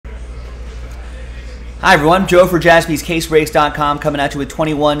Hi everyone, Joe for JaspysCaseBreaks.com coming at you with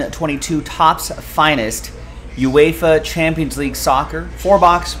 21-22 Topps Finest UEFA Champions League Soccer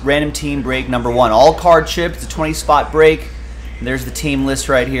 4-box random team break number 1. All card chipped, it's a 20-spot break. There's the team list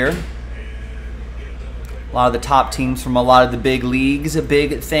right here. A lot of the top teams from a lot of the big leagues. A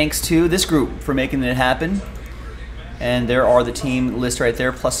big thanks to this group for making it happen. And there are the team list right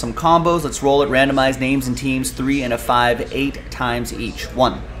there, plus some combos. Let's roll it. Randomize names and teams, 3 and a 5, 8 times each.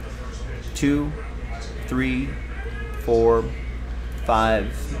 1, 2, 3, 4,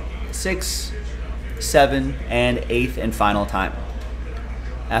 5, 6, 7, and 8th and final time.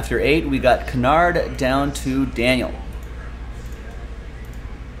 After 8, we got Kennard down to Daniel.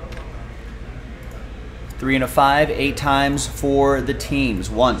 3 and a 5, 8 times for the teams.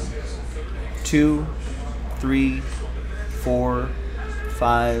 1, 2, 3, 4,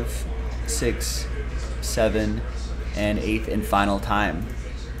 5, 6, 7, and 8th and final time.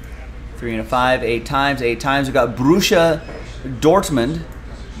 3 and a 5, 8 times. 8 times. We got Borussia Dortmund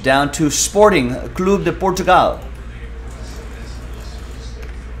down to Sporting Clube de Portugal.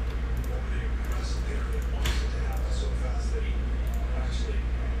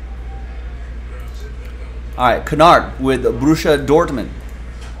 All right, Kennard with Borussia Dortmund.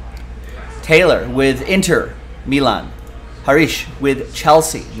 Taylor with Inter Milan. Harish with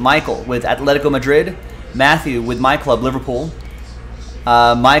Chelsea. Michael with Atletico Madrid. Matthew with my club, Liverpool.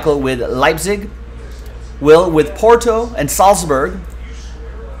 Michael with Leipzig. Will with Porto and Salzburg.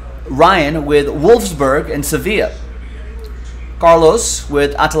 Ryan with Wolfsburg and Sevilla. Carlos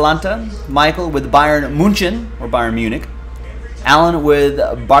with Atalanta. Michael with Bayern München or Bayern Munich. Alan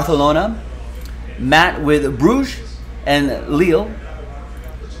with Barcelona. Matt with Bruges and Lille.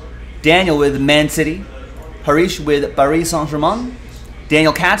 Daniel with Man City. Harish with Paris Saint-Germain.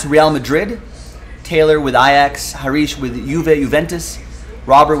 Daniel Katz, Real Madrid. Taylor with Ajax. Harish with Juventus.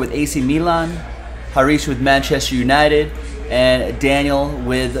 Robert with AC Milan. Harish with Manchester United. And Daniel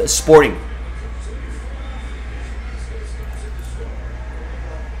with Sporting.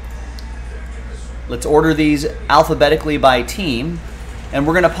 Let's order these alphabetically by team. And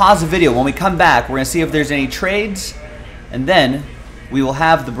we're going to pause the video. When we come back, we're going to see if there's any trades. And then we will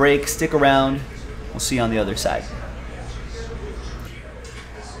have the break. Stick around. We'll see you on the other side.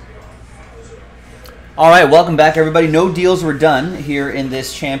 All right, welcome back, everybody. No deals were done here in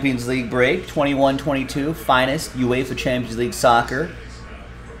this Champions League break. 21-22, finest UEFA Champions League soccer.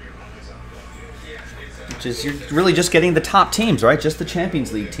 Which is, you're really just getting the top teams, right? Just the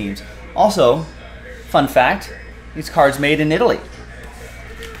Champions League teams. Also, fun fact, these cards made in Italy.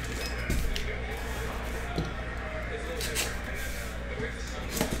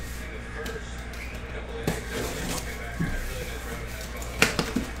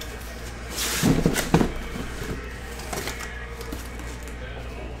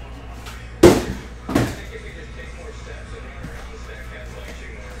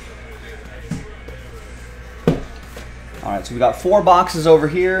 All right, so we got 4 boxes over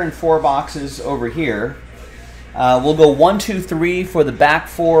here and 4 boxes over here. We'll go 1, 2, 3 for the back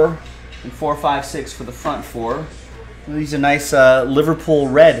 4 and 4, 5, 6 for the front 4. These are nice Liverpool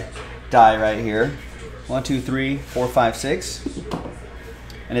red die right here. 1, 2, 3, 4, 5, 6.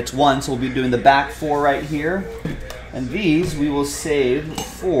 And it's 1, so we'll be doing the back 4 right here. And these we will save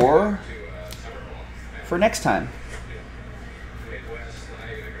for next time.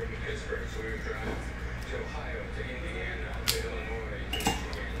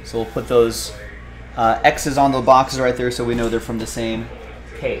 So we'll put those X's on the boxes right there so we know they're from the same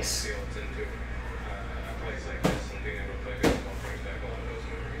case.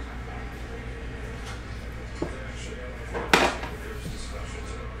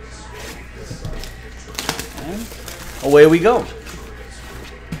 And away we go.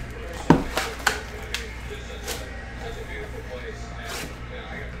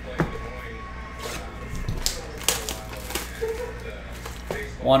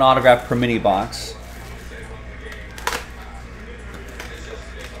 One autograph per mini box.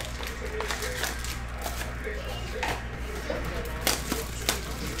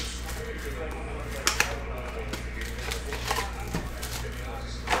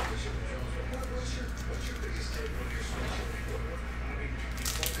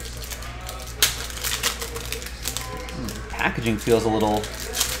 Packaging feels a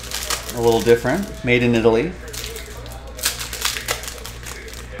little different. Made in Italy.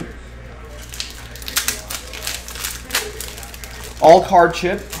 All card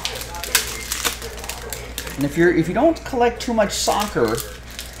chip. And if you don't collect too much soccer,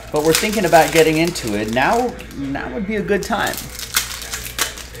 but we're thinking about getting into it, now would be a good time.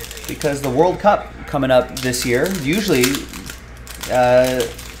 Because the World Cup coming up this year, usually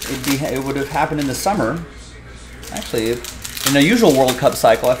it would have happened in the summer. Actually, in a usual World Cup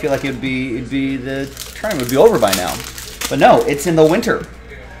cycle, I feel like the tournament would be over by now. But no, it's in the winter.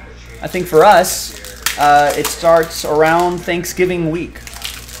 I think for us, it starts around Thanksgiving week,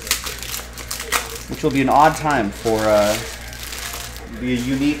 which will be an odd time for be a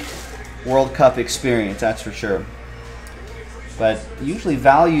unique World Cup experience, that's for sure. But usually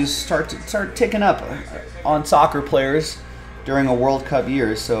values start ticking up on soccer players during a World Cup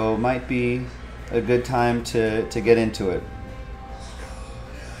year, so it might be a good time to get into it.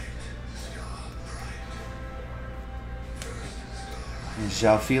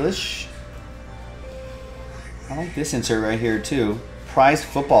 João Felix. I like this insert right here too. Prized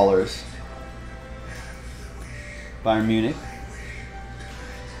footballers. Bayern Munich.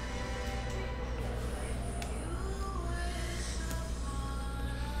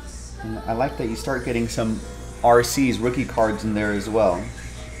 And I like that you start getting some RCs, rookie cards in there as well.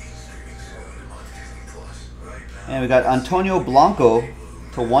 And we got Antonio Blanco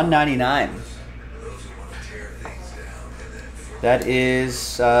to 199. That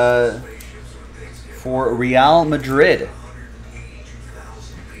is for Real Madrid.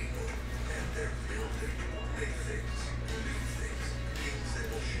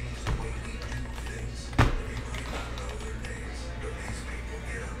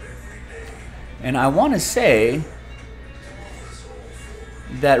 And I want to say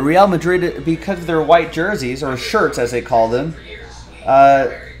that Real Madrid, because of their white jerseys, or shirts as they call them,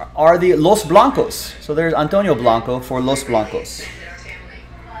 are the Los Blancos. So there's Antonio Blanco for Los Blancos.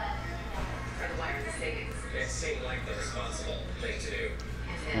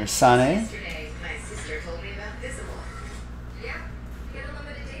 There's Sané.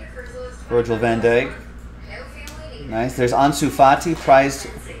 Virgil van Dijk. Nice. There's Ansu Fati, prized.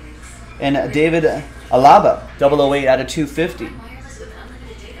 And David Alaba, 008 out of 250.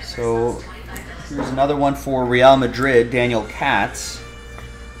 So here's another one for Real Madrid, Daniel Katz.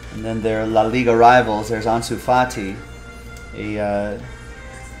 And then their La Liga rivals, there's Ansu Fati, a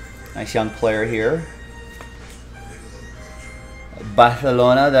nice young player here.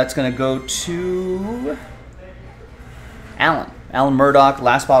 Barcelona, that's going to go to Alan Murdoch,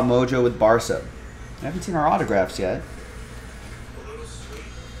 Last Spot Mojo with Barca. I haven't seen our autographs yet.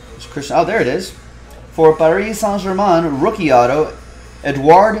 Christian, oh, there it is. For Paris Saint-Germain, rookie auto,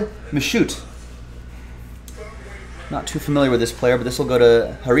 Edouard Michoud. Not too familiar with this player, but this will go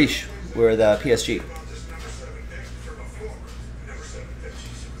to Harish with PSG.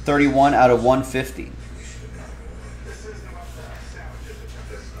 31 out of 150.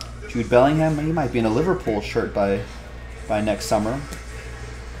 Jude Bellingham, he might be in a Liverpool shirt by next summer.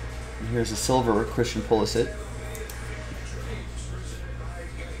 And here's a silver Christian Pulisic.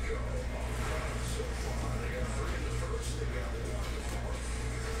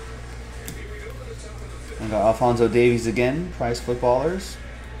 And got Alphonso Davies again, prize footballers.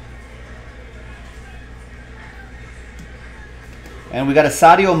 And we got a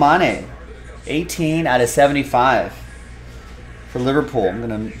Sadio Mane, 18 out of 75 for Liverpool. I'm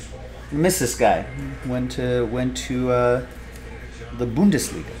gonna miss this guy. Went to the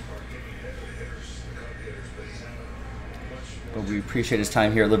Bundesliga, but we appreciate his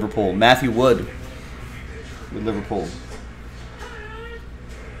time here at Liverpool. Matthew Wood with Liverpool.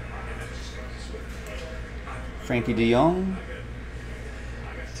 Frankie de Jong.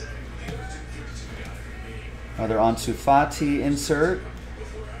 Another Ansu Fati insert.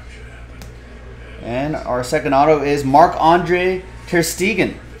 And our second auto is Marc-Andre ter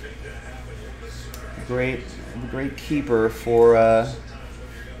Stegen. Great keeper for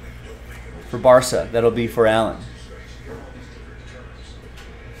Barca. That'll be for Alan.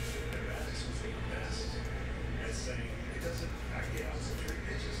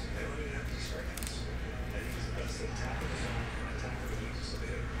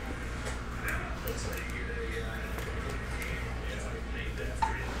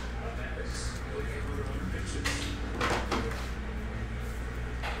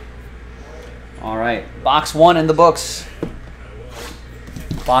 All right, box 1 in the books.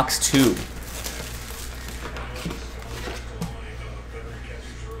 Box 2.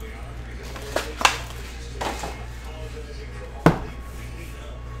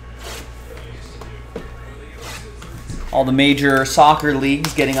 All the major soccer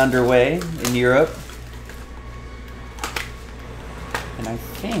leagues getting underway in Europe. And I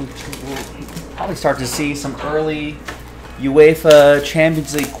think we'll probably start to see some early UEFA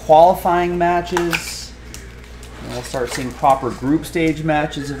Champions League qualifying matches. And we'll start seeing proper group stage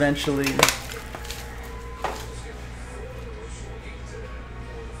matches eventually.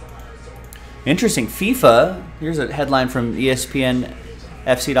 Interesting. FIFA, here's a headline from ESPN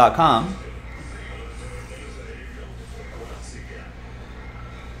FC.com.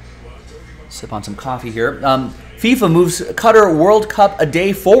 Sip on some coffee here. FIFA moves Qatar World Cup a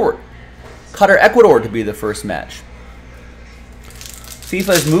day forward. Qatar Ecuador to be the first match. FIFA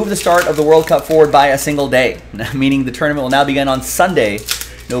has moved the start of the World Cup forward by a single day, meaning the tournament will now begin on Sunday,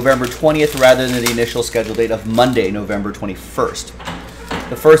 November 20th, rather than the initial scheduled date of Monday, November 21st.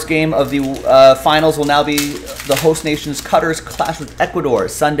 The first game of the finals will now be the host nation's Qatar's clash with Ecuador,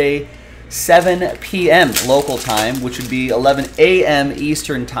 Sunday, 7 p.m. local time, which would be 11 a.m.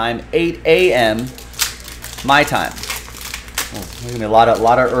 Eastern time, 8 a.m. my time. Oh, there's gonna be a lot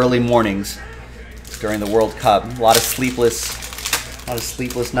of early mornings during the World Cup. A lot of sleepless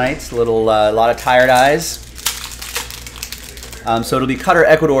nights. A lot of tired eyes. So it'll be Qatar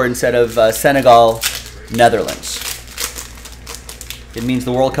Ecuador instead of Senegal Netherlands. It means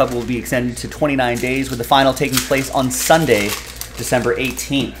the World Cup will be extended to 29 days, with the final taking place on Sunday, December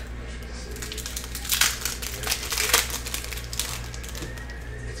 18th.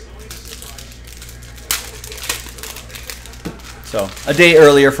 So, a day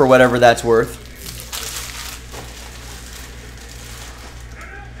earlier for whatever that's worth.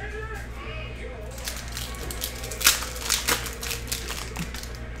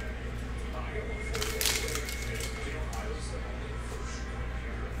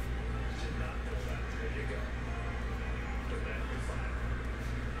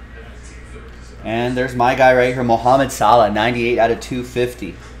 And there's my guy right here, Mohamed Salah, 98 out of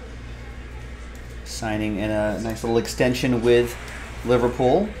 250. Signing in a nice little extension with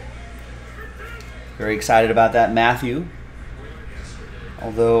Liverpool. Very excited about that, Matthew.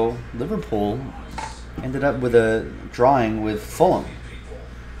 Although Liverpool ended up with a drawing with Fulham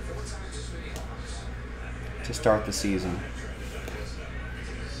to start the season.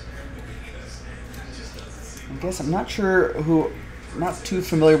 I guess I'm not sure who, not too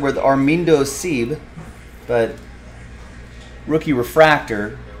familiar with Armindo Seeb, but rookie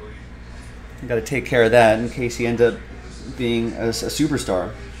refractor. You got to take care of that in case he ends up being a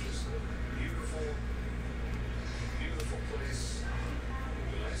superstar.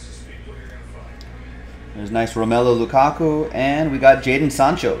 There's nice Romelu Lukaku, and we got Jadon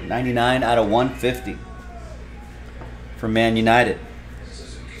Sancho, 99 out of 150 from Man United.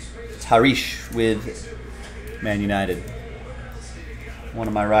 It's Harish with Man United, one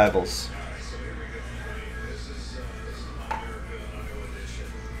of my rivals.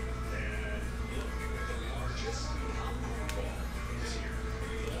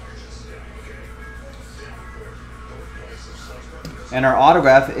 And our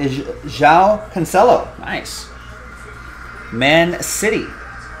autograph is João Cancelo. Nice. Man City,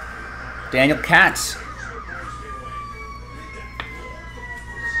 Daniel Katz.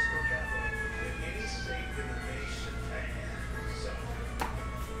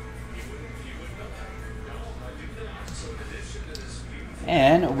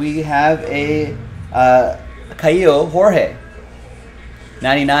 And we have a Caio Jorge,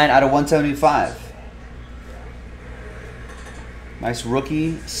 99 out of 175. Nice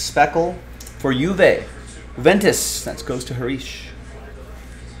rookie speckle for Juventus. That goes to Harish.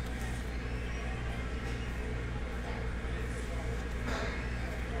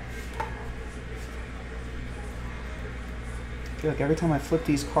 I feel like every time I flip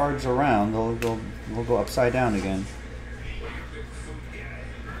these cards around, they'll go upside down again.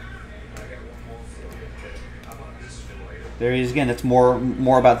 There he is again. That's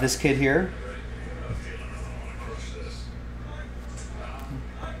more about this kid here.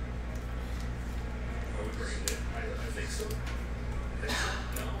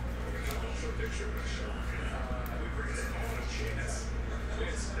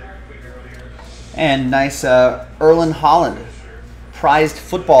 And nice Erling Haaland prized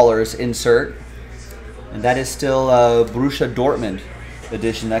footballers insert. And that is still Borussia Dortmund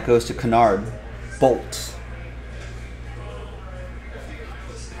edition. That goes to Kennard. Bolt.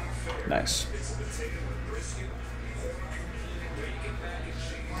 Nice.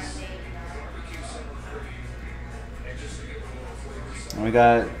 And we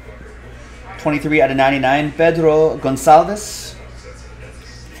got 23 out of 99, Pedro Gonçalves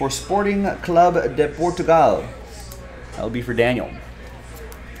for Sporting Club de Portugal. That will be for Daniel.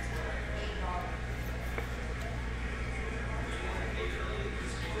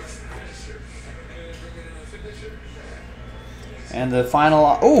 And the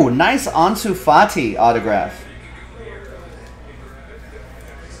final, oh, nice Ansu Fati autograph.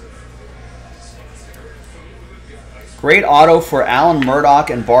 Great auto for Alan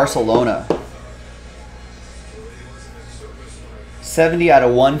Murdoch and Barcelona. 70 out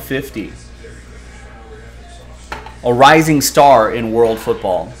of 150. a rising star in world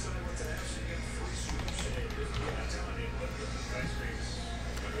football.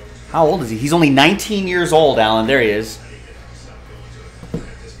 How old is he? He's only 19 years old, Alan. There he is.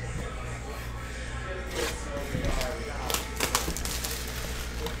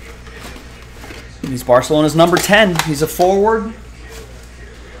 He's Barcelona's number 10. He's a forward.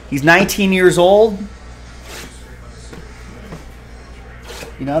 He's 19 years old.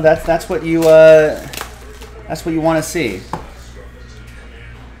 You know, that's what you want to see.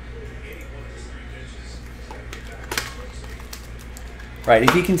 Right,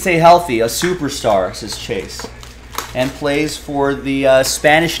 if he can stay healthy, a superstar, says Chase, and plays for the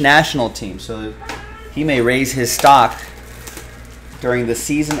Spanish national team, so he may raise his stock during the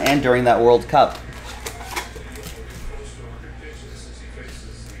season and during that World Cup.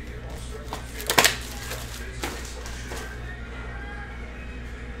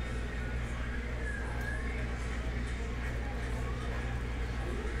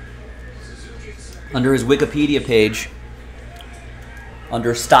 Under his Wikipedia page,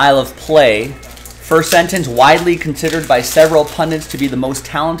 under style of play, first sentence, widely considered by several pundits to be the most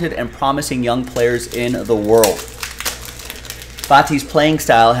talented and promising young players in the world. Fati's playing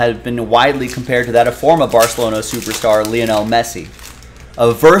style has been widely compared to that of former Barcelona superstar Lionel Messi.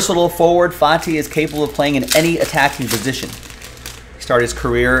 A versatile forward, Fati is capable of playing in any attacking position. He started his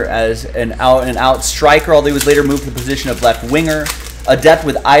career as an out striker, although he was later moved to the position of left winger, adept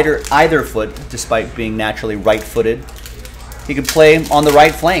with either foot, despite being naturally right-footed. He could play on the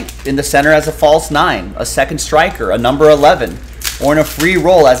right flank, in the center as a false 9, a second striker, a number 11, or in a free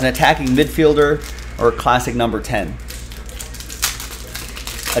role as an attacking midfielder or a classic number 10.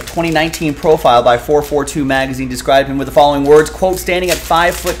 A 2019 profile by 442 magazine described him with the following words, quote, standing at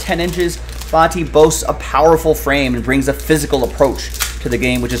 5 foot 10 inches, Fati boasts a powerful frame and brings a physical approach to the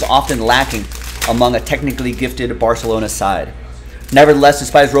game, which is often lacking among a technically gifted Barcelona side. Nevertheless,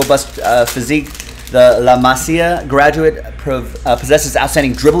 despite his robust physique, the La Masia graduate possesses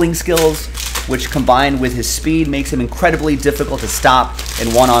outstanding dribbling skills, which combined with his speed makes him incredibly difficult to stop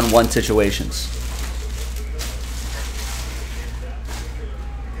in one-on-one situations.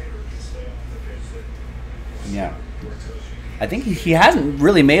 Yeah. I think he hasn't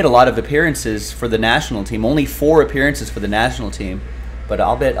really made a lot of appearances for the national team. Only 4 appearances for the national team, but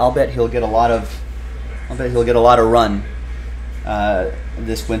I'll bet he'll get a lot of run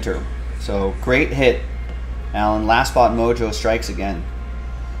this winter. So great hit, Alan. Last spot mojo strikes again.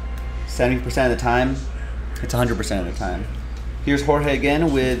 70% of the time, it's 100% of the time. Here's Jorge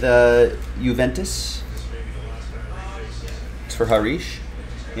again with Juventus. It's for Harish.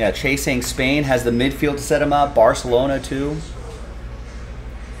 Yeah, Chase saying Spain has the midfield to set him up. Barcelona too.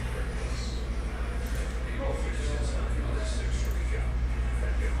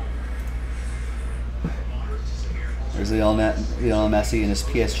 There's Lionel Messi in his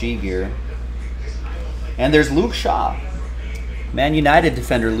PSG gear. And there's Luke Shaw. Man United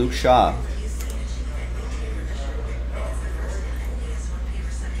defender Luke Shaw.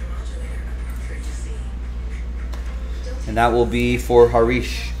 And that will be for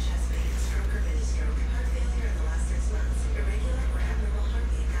Harish.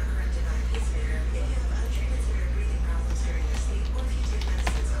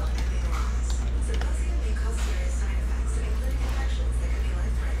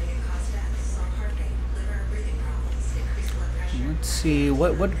 Let's see,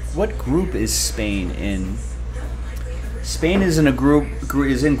 what group is Spain in? Spain is in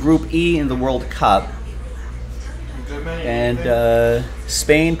Group E in the World Cup. And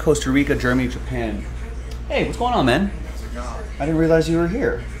Spain, Costa Rica, Germany, Japan. Hey, what's going on, man? I didn't realize you were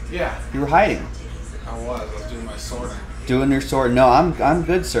here. Yeah. You were hiding. I was doing my sorting. Doing your sorting. No, I'm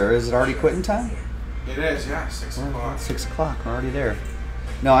good, sir. Is it already quitting time? It is, yeah. 6 o'clock. 6 o'clock. We're already there.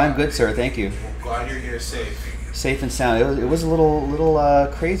 No, I'm good, sir. Thank you. Glad you're here safe. Safe and sound. It was a little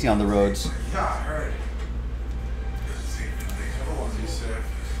crazy on the roads. Yeah, I heard. Everyone's be safe.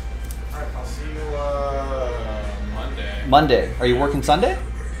 Alright, I'll see you Monday. Monday. Are you working Sunday?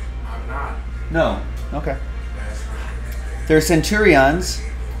 I'm not. No. Okay. There's Centurions,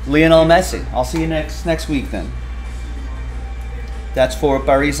 Lionel Messi. I'll see you next week then. That's for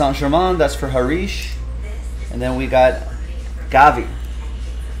Paris Saint-Germain. That's for Harish. And then we got Gavi.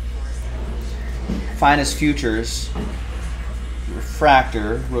 Finest Futures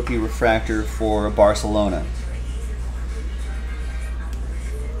refractor, rookie refractor for Barcelona.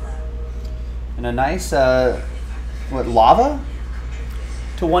 And a nice, lava?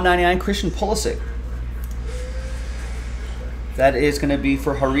 To 199 Christian Pulisic. That is going to be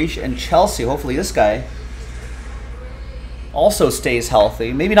for Harish and Chelsea. Hopefully this guy also stays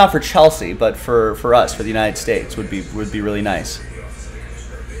healthy. Maybe not for Chelsea, but for us, for the United States, would be really nice.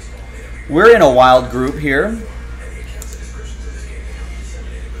 We're in a wild group here.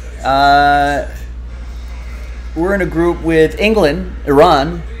 We're in a group with England,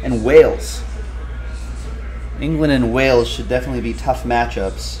 Iran, and Wales. England and Wales should definitely be tough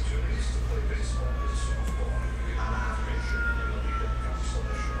matchups.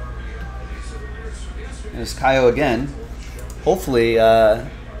 There's Kaio again. Hopefully we'll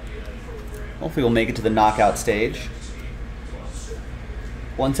make it to the knockout stage.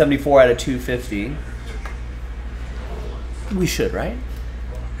 174 out of 250. We should, right?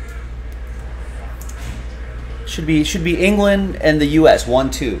 Should be England and the U.S.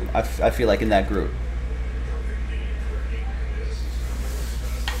 1-2. I feel like in that group.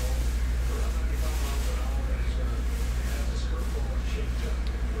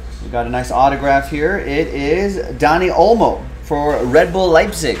 We got a nice autograph here. It is Dani Olmo for Red Bull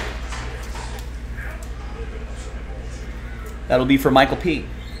Leipzig. That'll be for Michael P.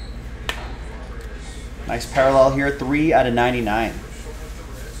 Nice parallel here, 3 out of 99.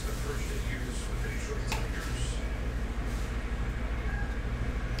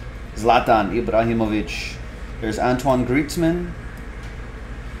 Zlatan Ibrahimovic. There's Antoine Griezmann,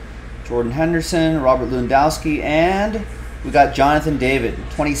 Jordan Henderson, Robert Lewandowski, and we got Jonathan David,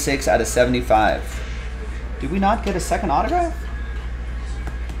 26 out of 75. Did we not get a second autograph?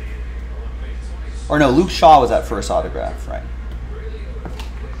 Or no, Luke Shaw was that first autograph, right?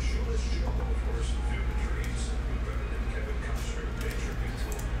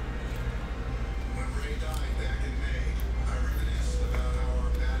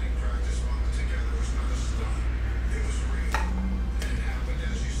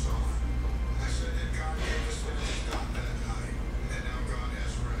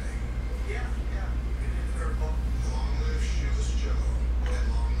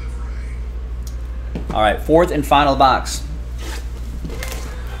 All right, fourth and final box.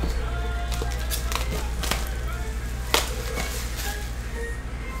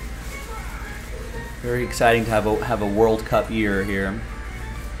 Very exciting to have a World Cup year here.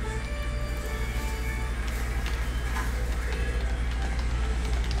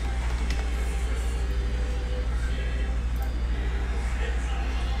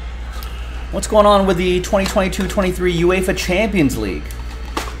 What's going on with the 2022-23 UEFA Champions League?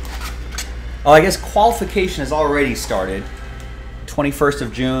 Oh, I guess qualification has already started. 21st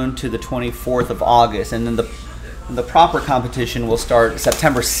of June to the 24th of August. And then the proper competition will start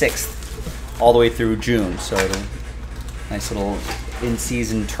September 6th all the way through June. So nice little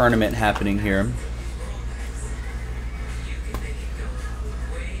in-season tournament happening here.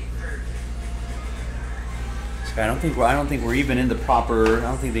 I don't think we're even in the proper. I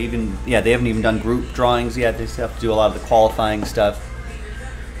don't think they even. Yeah, they haven't even done group drawings yet. They still have to do a lot of the qualifying stuff.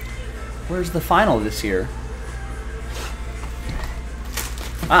 Where's the final this year?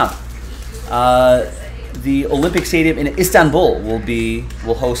 The Olympic Stadium in Istanbul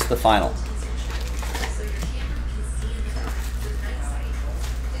will host the final.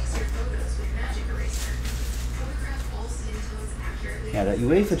 Yeah, that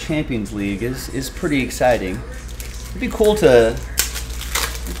UEFA Champions League is pretty exciting. It'd be cool to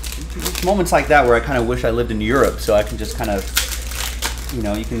moments like that where I kind of wish I lived in Europe, so I can just kind of. You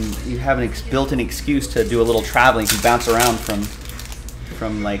know, you have an built-in excuse to do a little traveling. You can bounce around from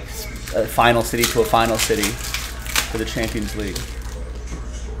like a final city to a final city for the Champions League.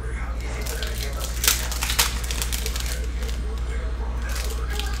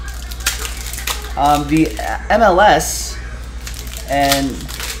 The MLS and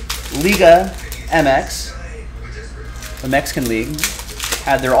Liga MX, the Mexican League,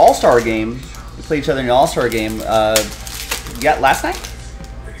 had their All-Star game. We played each other in the All-Star game. Yeah, last night.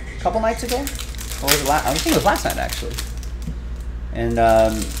 A couple nights ago, or was it I think it was last night actually. And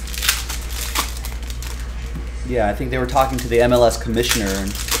yeah, I think they were talking to the MLS commissioner,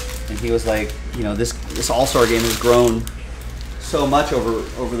 and he was like, you know, this All-Star game has grown so much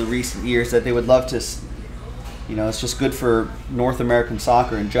over the recent years that they would love to, you know, it's just good for North American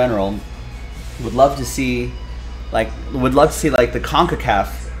soccer in general. Would love to see like the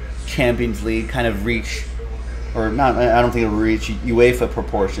CONCACAF Champions League kind of reach. Or not, I don't think it will reach UEFA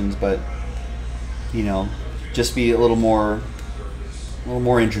proportions, but you know, just be a little more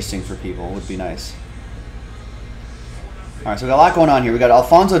interesting for people would be nice. All right, so we got a lot going on here. We got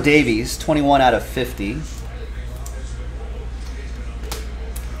Alphonso Davies, 21 out of 50.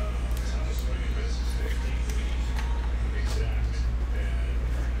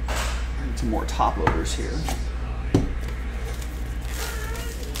 Some more top loaders here.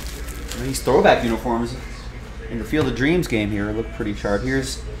 These throwback uniforms. in the Field of Dreams game here. Look pretty sharp.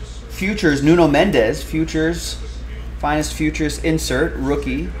 Here's Futures, Nuno Mendes. Futures, finest Futures insert,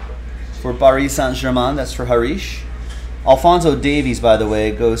 rookie for Paris Saint-Germain. That's for Harish. Alphonso Davies, by the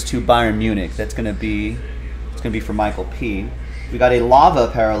way, goes to Bayern Munich. That's going to be, it's going to be for Michael P. We got a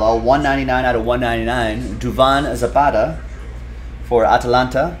Lava parallel, 199 out of 199. Duvan Zapata for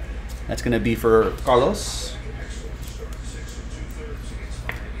Atalanta. That's going to be for Carlos.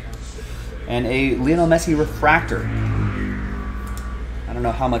 And a Lionel Messi refractor. I don't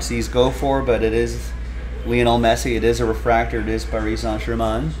know how much these go for, but it is Lionel Messi. It is a refractor. It is Paris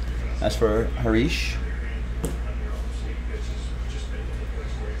Saint-Germain. That's for Harish.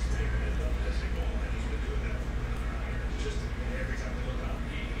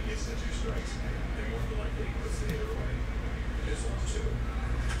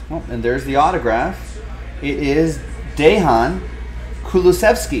 Oh, and there's the autograph. It is Dejan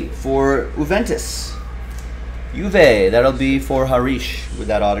Kulusevski for Juventus. Juve, that'll be for Harish with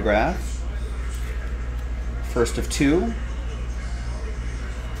that autograph. First of 2.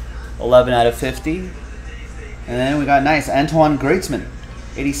 11 out of 50. And then we got nice Antoine Griezmann.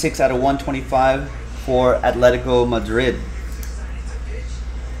 86 out of 125 for Atletico Madrid.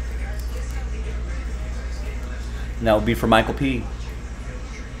 And that would be for Michael P.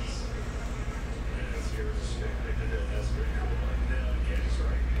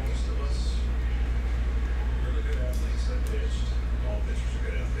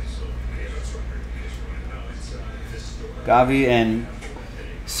 Gavi and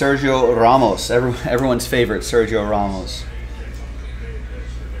Sergio Ramos, everyone's favorite, Sergio Ramos.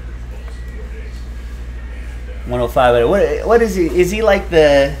 105. What is he? Is he like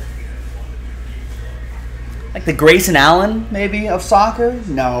the Grayson Allen maybe of soccer?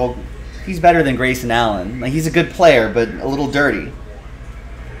 No, he's better than Grayson Allen. Like, he's a good player, but a little dirty.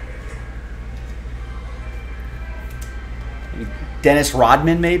 Dennis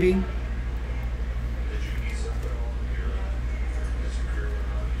Rodman maybe.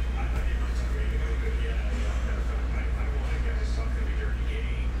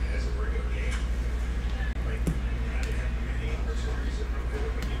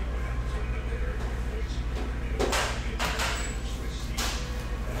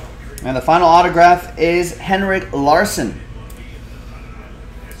 And the final autograph is Henrik Larsson.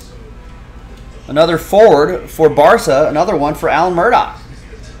 Another forward for Barca, another one for Alan Murdoch.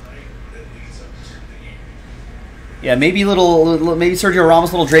 Yeah, maybe maybe Sergio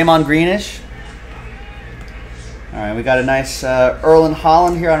Ramos, little Draymond Greenish. All right, we got a nice Erling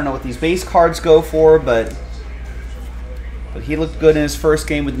Haaland here. I don't know what these base cards go for, but he looked good in his first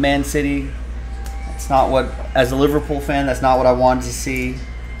game with Man City. That's not what, as a Liverpool fan, that's not what I wanted to see.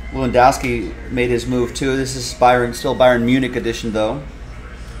 Lewandowski made his move too. This is still Bayern Munich edition though.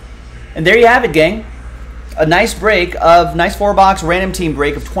 And there you have it, gang. A nice break of, nice 4-box random team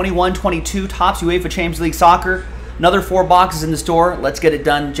break of 21-22 Topps UEFA Champions League Soccer. Another 4 boxes in the store. Let's get it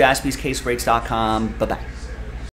done. JaspysCaseBreaks.com. Bye-bye.